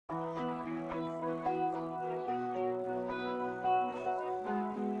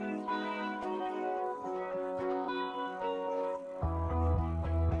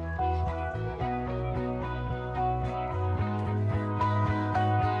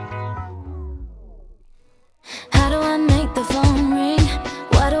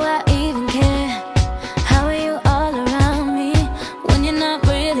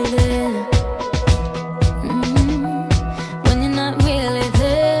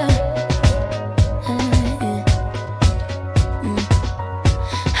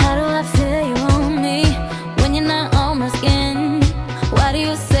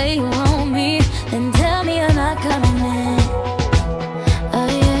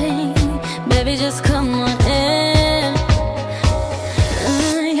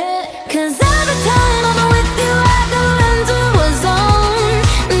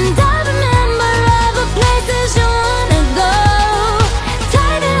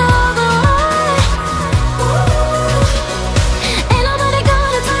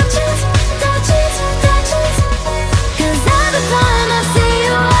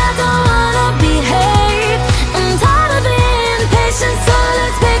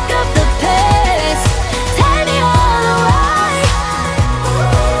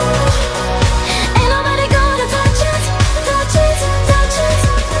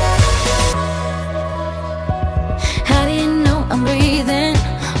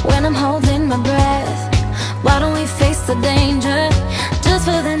and I'm holding my breath. Why don't we face the danger just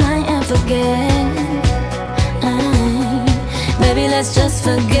for the night and forget? Baby, let's just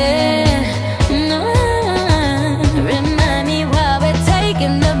forget. Remind me why we're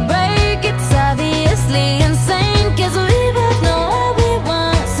taking the break. It's obviously insane, 'cause we both know what we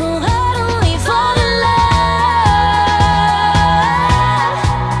want. So why don't we fall in love?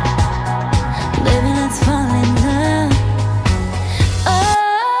 Baby, let's fall in love.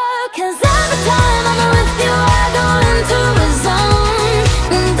 Oh, 'cause every time I'm with you I go into a zone,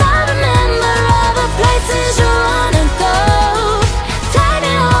 and I remember all the places you wanna go. Take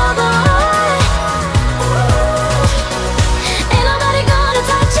me all the way. Ain't nobody gonna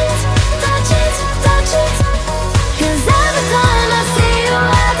touch it, touch it, touch it. 'Cause every time I see you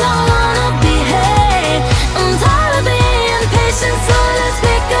I don't wanna behave. I'm tired of being patient, so let's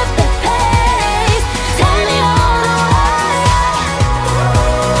pick up the pace. Take me all the way.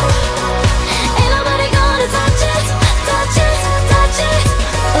 Ain't nobody gonna touch it, touch it, touch it.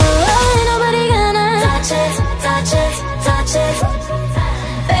 Oh, ain't nobody gonna touch it, touch it, touch it.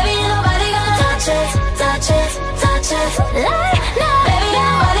 Baby, ain't nobody gonna touch it, touch it, touch it. Like, no, baby, ain't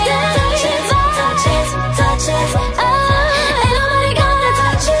nobody gonna touch it, touch it, touch it. Oh, ain't nobody gonna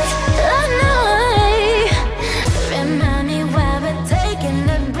touch it. Oh, no. Remind me why we're taking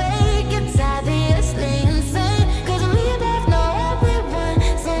the break. It's obviously insane, 'cause we both know what we want.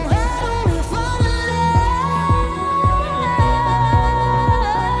 So why don't we fall in love?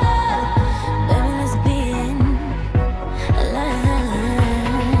 Baby, let's be in love.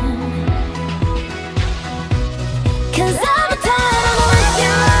 'Cause I